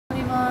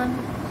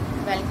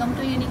Welcome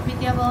to unique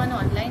Vidya Bhavan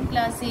online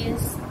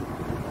classes.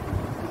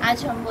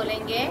 आज हम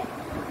बोलेंगे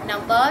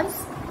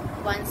नंबर्स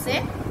 1 से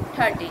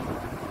 30।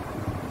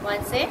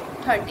 1 से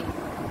 30।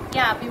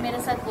 क्या आप भी मेरे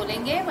साथ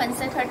बोलेंगे 1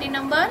 से 30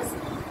 नंबर्स?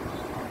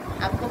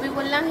 आपको भी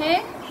बोलना है?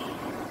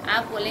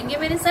 आप बोलेंगे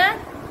मेरे साथ?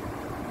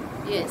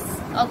 Yes,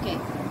 okay.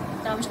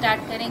 तो हम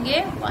स्टार्ट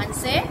करेंगे 1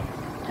 से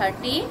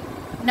 30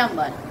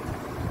 नंबर।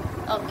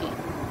 ओके,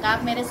 तो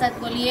आप मेरे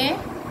साथ बोलिए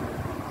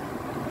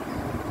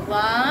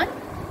 1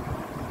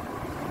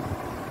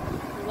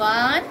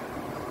 1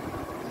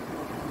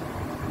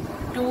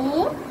 2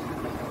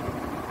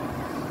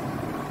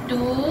 2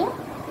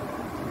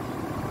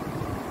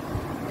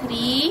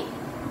 3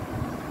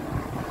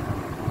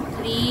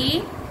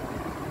 3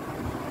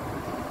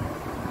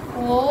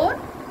 4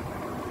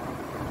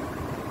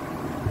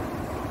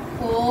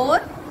 4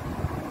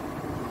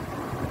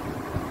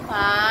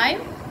 5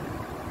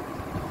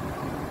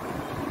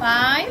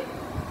 5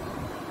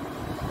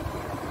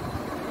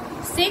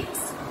 6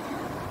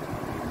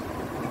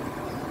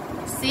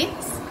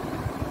 6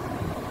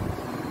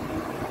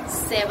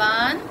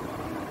 7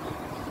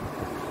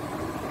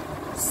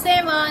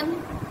 7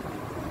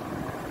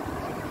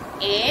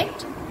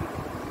 8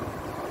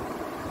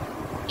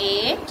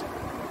 8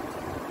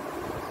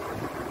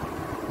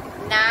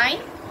 9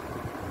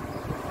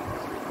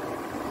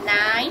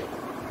 9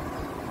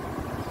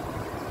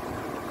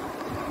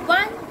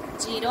 1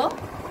 0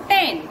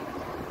 10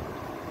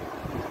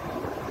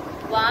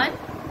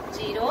 1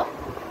 0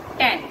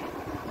 10।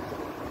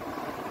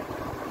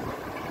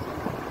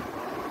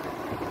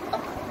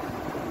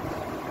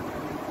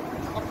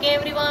 ओके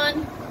एवरीवन,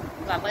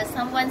 वापस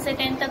हम 1 से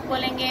 10 तक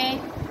बोलेंगे।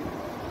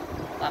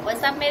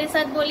 वापस आप मेरे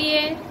साथ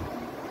बोलिए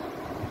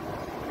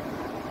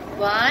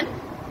 1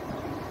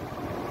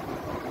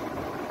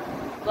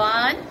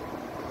 1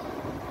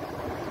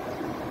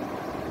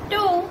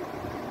 2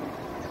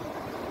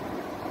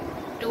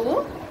 2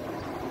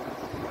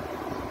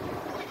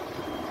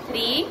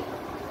 3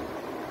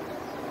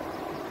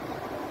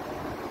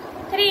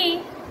 3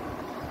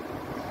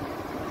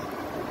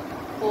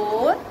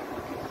 4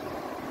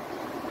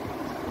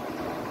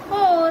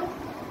 4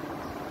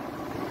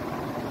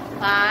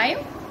 5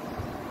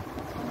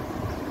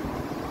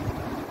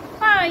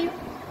 5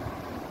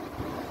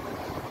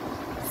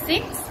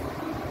 6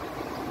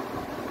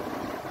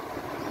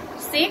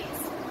 6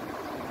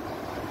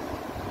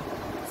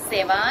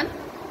 7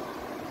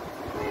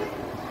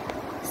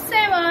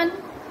 7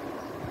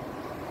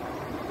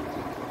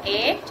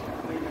 8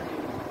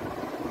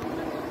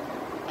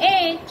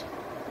 8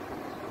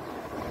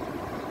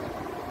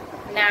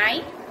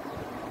 9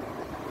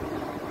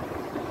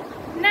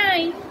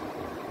 9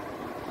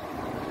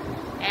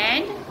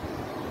 and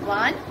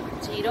 1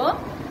 0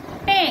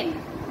 10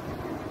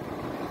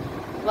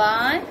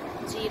 1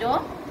 0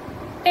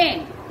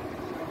 10।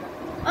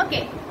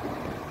 ओके,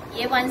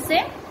 ये 1 से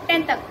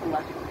 10 तक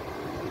हुआ।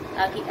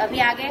 अभी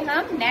आगे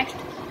हम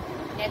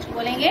नेक्स्ट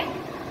बोलेंगे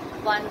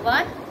 1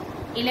 1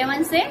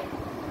 11 से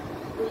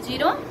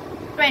 20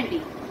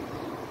 20।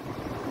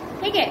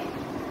 ठीक है,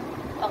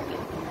 ओके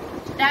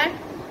स्टार्ट।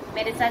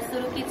 मेरे साथ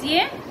शुरू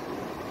कीजिए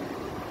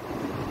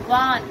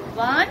 1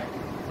 1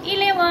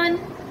 11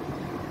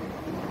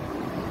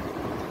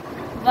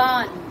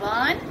 1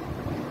 1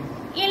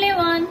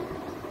 11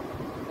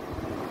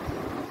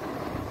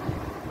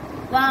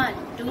 1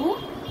 2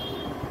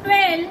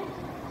 12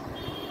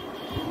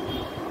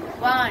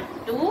 1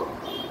 2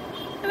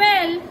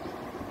 12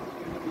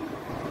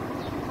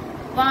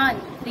 1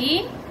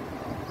 3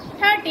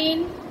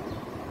 13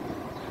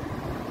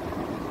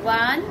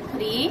 1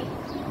 3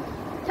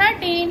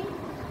 13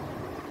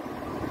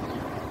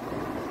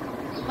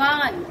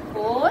 1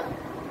 4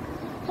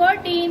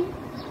 14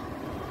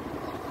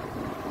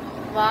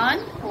 1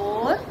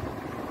 4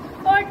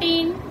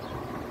 14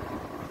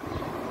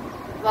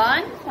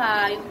 1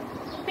 5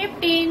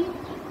 15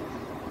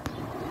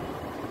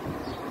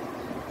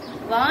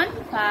 1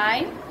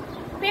 5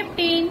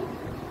 15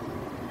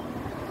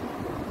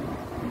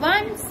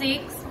 1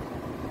 6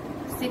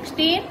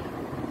 16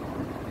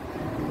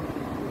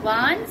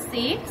 1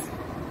 6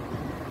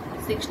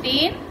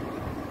 16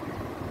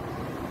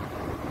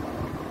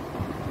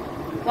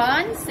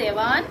 1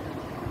 7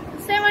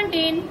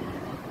 17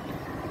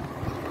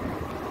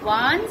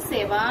 1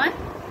 7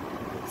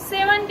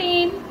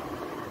 17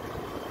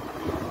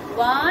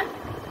 1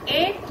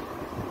 8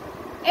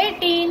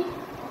 18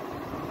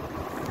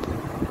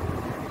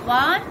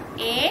 1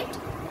 8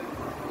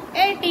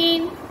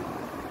 18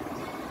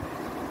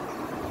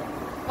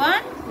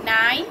 1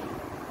 9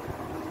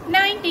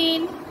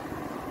 19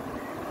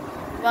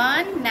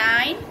 1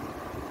 9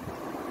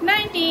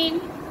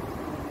 19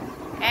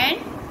 and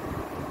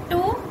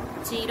 2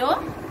 0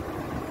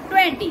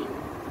 20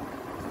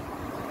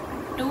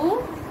 2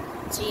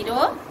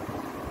 0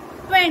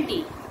 20।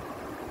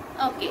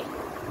 ओके,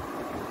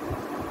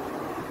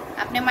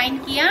 आपने माइंड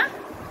किया?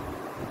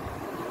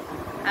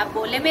 आप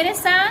बोले मेरे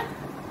साथ?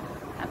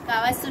 आपका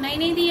आवाज सुनाई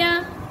नहीं दिया?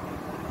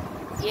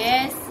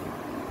 यस,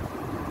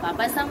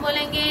 वापस हम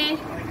बोलेंगे,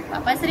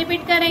 वापस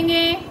रिपीट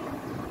करेंगे।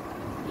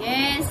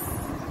 यस,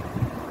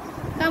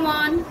 कम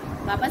ऑन,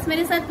 वापस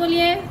मेरे साथ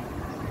बोलिए।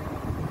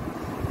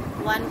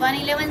 1 1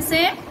 11 से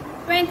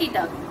 20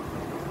 तक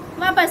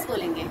वापस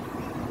बोलेंगे।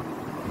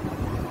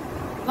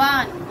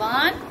 1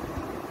 1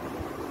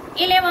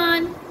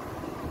 11,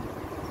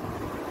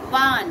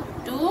 1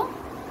 2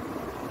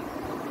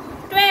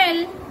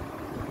 12,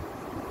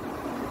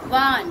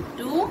 1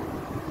 2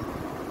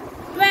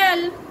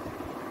 12,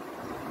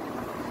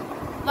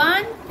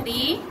 1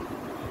 3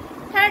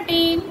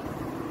 13,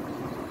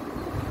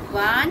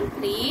 1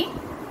 3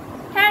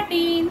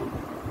 13,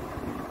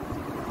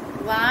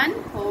 1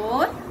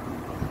 4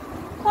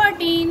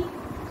 14.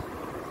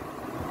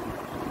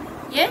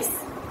 Yes,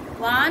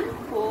 1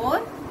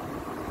 4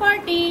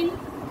 14,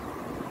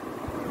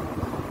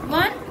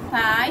 1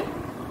 5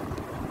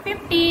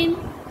 15,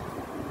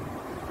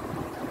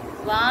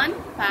 1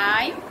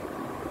 5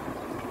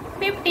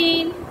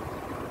 15,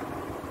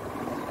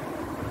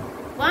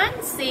 1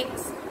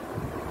 6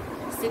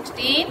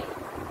 16,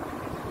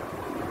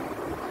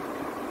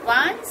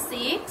 1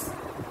 6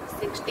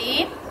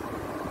 16,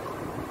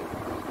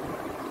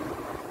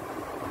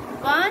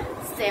 1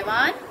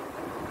 7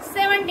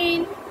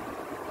 17,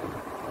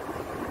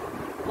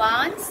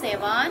 1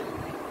 7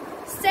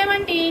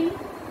 17,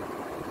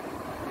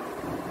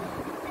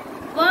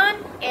 1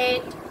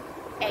 8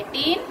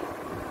 18,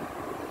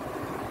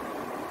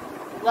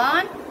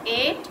 1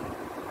 8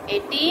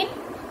 18,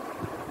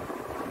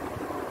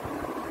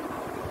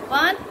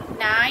 1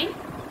 9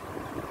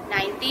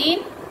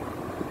 19,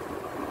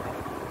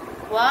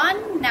 1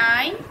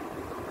 9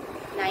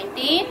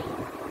 19,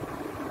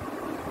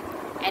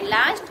 and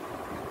last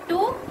 2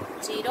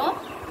 0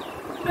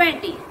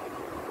 20,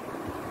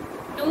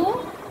 2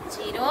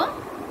 0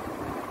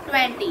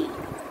 20.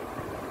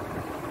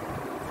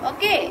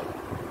 ओके,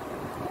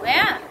 हो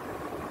गया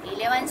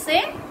 11 से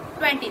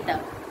 20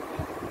 तक।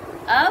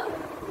 अब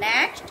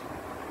नेक्स्ट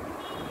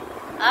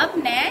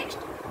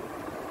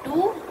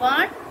 2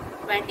 1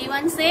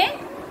 21 से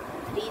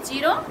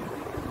 30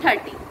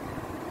 30।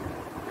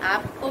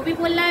 आपको भी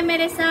बोलना है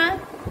मेरे साथ।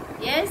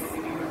 यस,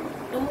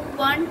 2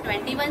 1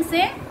 21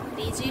 से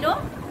 30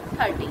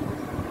 30।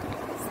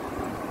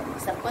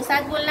 सबको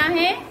साथ बोलना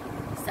है।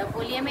 सब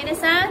बोलिए मेरे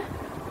साथ।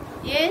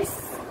 यस,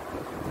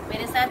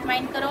 मेरे साथ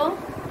माइंड करो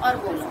और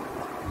बोलो।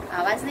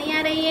 आवाज नहीं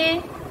आ रही है,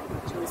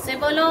 जोर से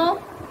बोलो।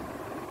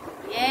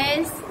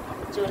 यस,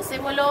 जोर से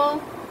बोलो।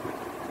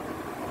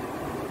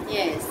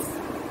 Yes,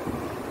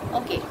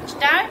 okay,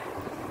 start.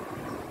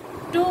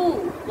 2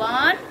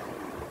 1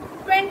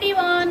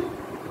 21,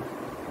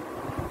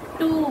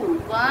 2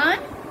 1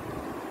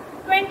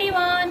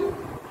 21.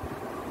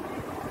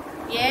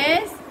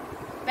 Yes,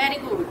 very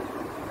good.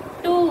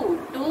 2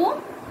 2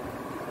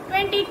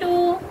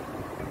 22,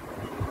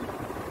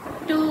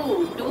 2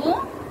 2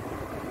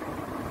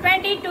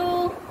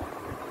 22,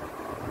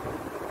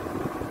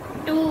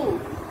 2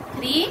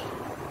 3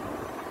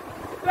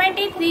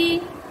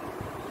 23,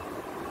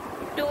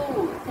 2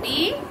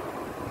 3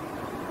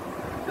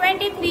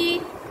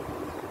 23,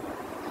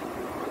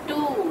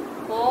 2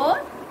 4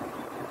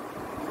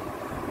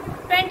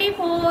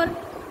 24,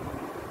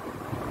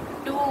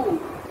 2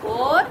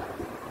 4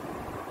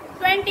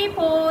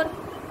 24,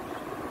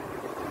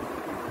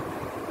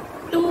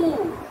 2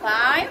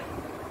 5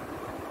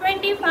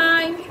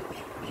 25,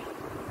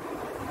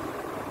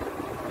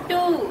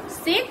 2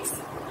 6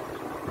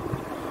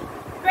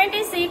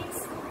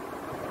 26,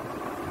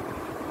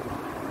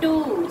 2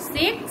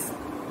 6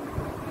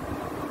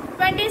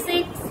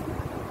 26,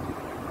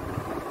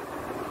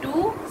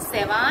 2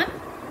 7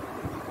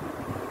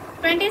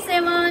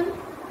 27,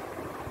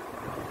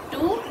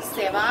 2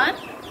 7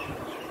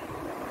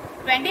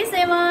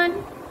 27,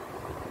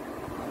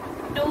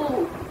 2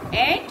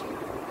 8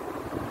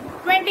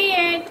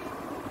 28,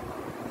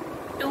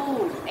 2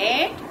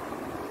 8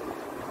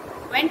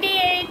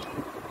 28,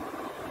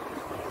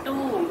 2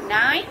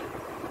 9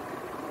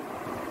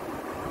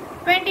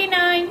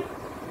 29,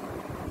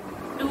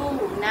 2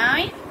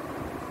 9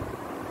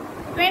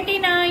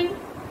 29,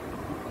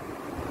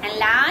 and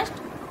last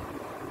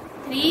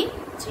 3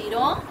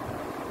 0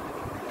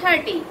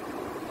 30,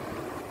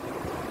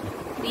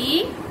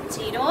 3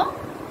 0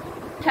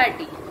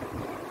 30.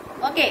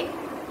 Okay,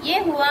 ये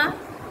हुआ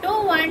 2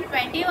 1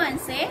 21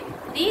 से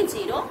 3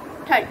 0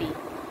 30.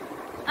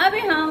 अभी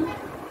हम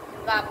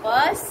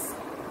वापस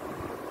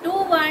 2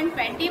 1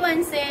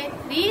 21 से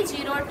 3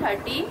 0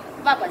 30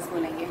 वापस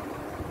बोलेंगे।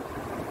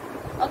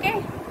 ओके,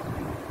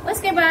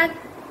 उसके बाद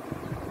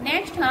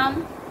नेक्स्ट हम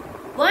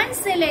 1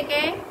 से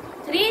लेके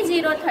 3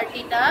 0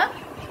 30 तक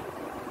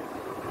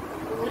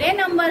पूरे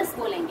नंबर्स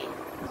बोलेंगे।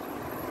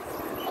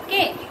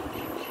 ओके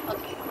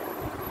ओके,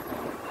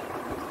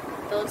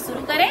 तो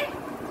शुरू करें।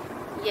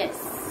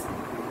 यस,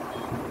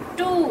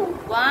 2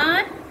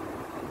 1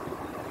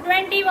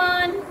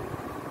 21,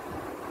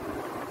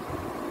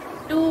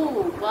 2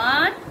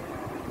 1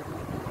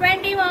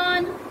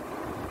 21,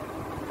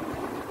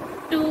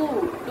 2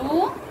 2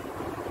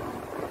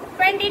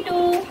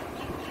 22,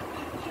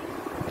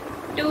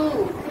 2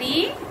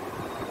 3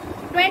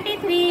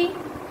 23,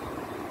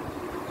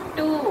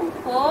 2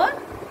 4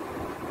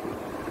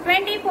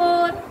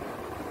 24,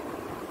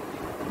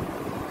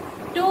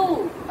 2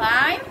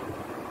 5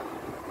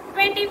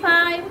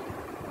 25,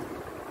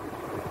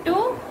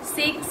 2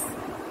 6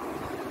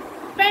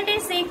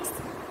 26,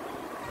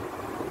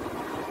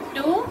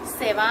 2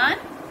 7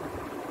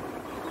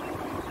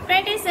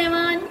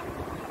 27,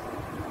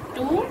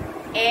 2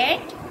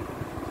 8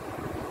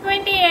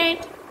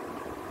 28,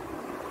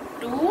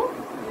 2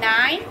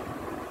 9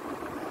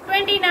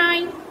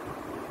 29,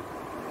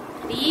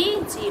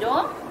 3 0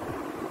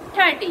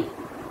 30।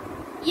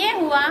 ये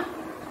हुआ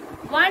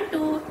 1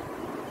 2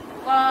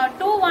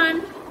 2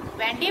 1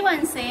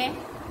 21 से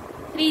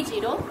 3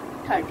 0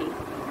 30।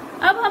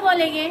 अब हम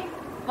बोलेंगे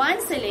 1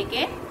 से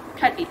लेके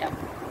 30 तक।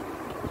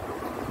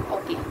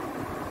 ओके,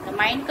 तो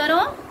माइंड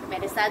करो,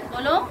 मेरे साथ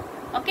बोलो।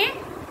 Okay,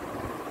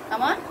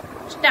 come on,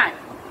 start.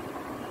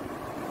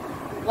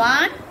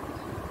 1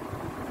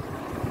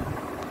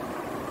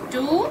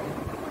 2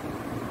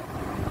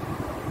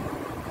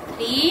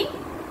 3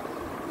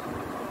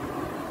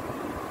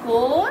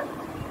 4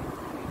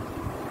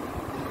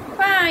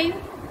 5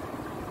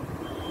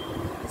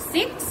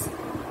 6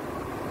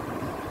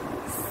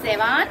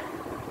 7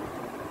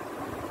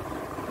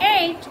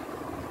 8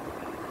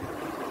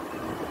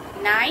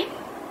 9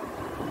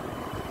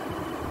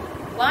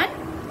 1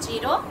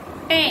 0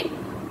 10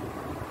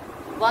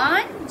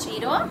 1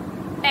 0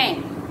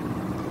 10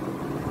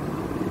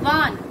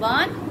 1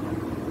 1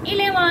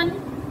 11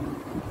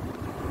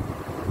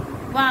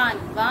 1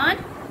 1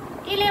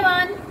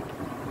 11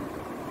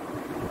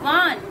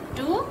 1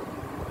 2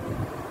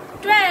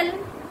 12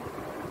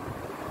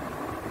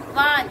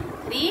 1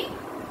 3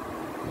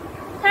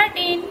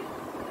 13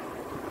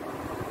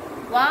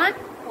 1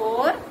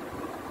 4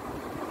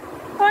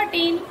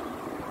 14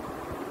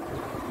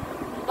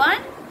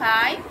 1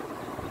 5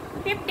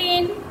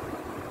 15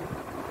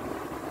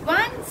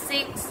 1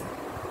 6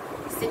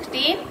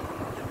 16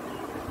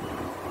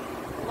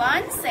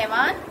 1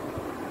 7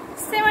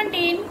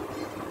 17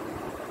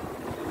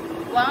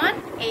 1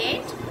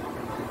 8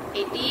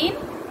 18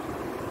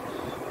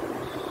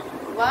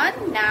 1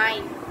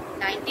 9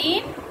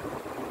 19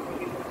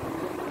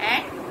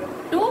 and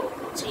 2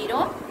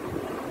 0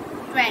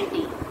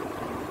 20.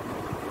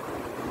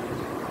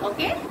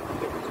 Okay,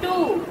 2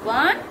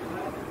 1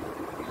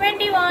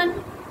 21,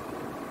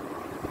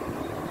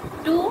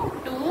 2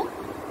 2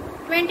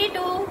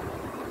 22,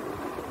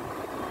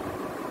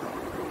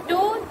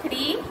 2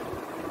 3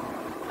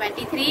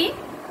 23,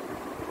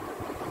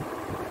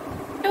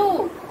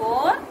 2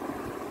 4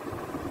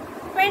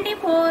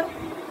 24,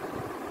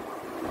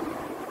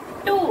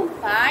 2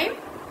 5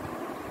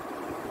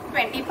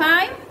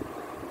 25,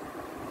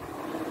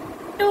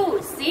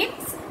 2 6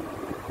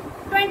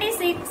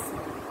 26,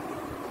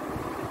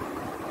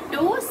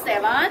 2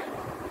 7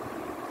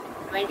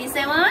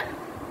 27,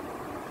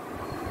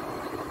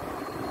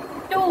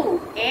 2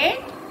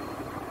 8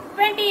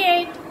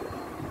 28,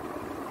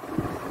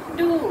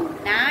 2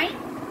 9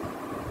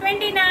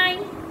 29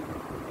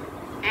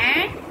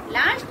 and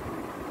last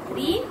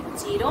 3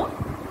 0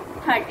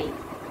 30.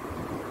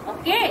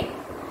 Okay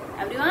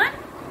everyone,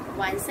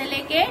 1 से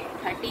लेके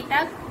 30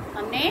 तक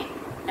हमने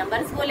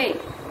नंबर्स बोले,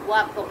 वो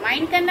आपको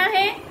माइंड करना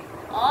है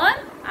और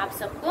आप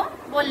सबको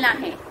बोलना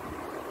है।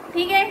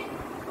 ठीक है?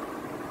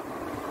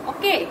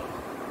 Okay,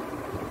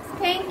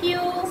 thank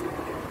you.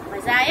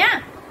 मजा आया?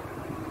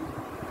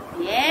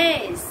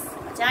 यस,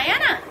 मजा आया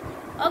ना?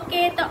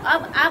 ओके, तो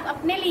अब आप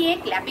अपने लिए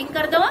क्लैपिंग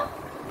कर दो।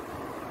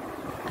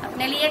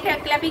 अपने लिए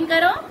क्लैपिंग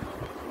करो।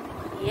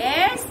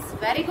 Yes,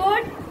 very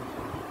good,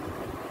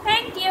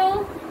 thank you,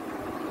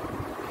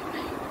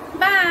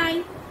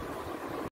 bye.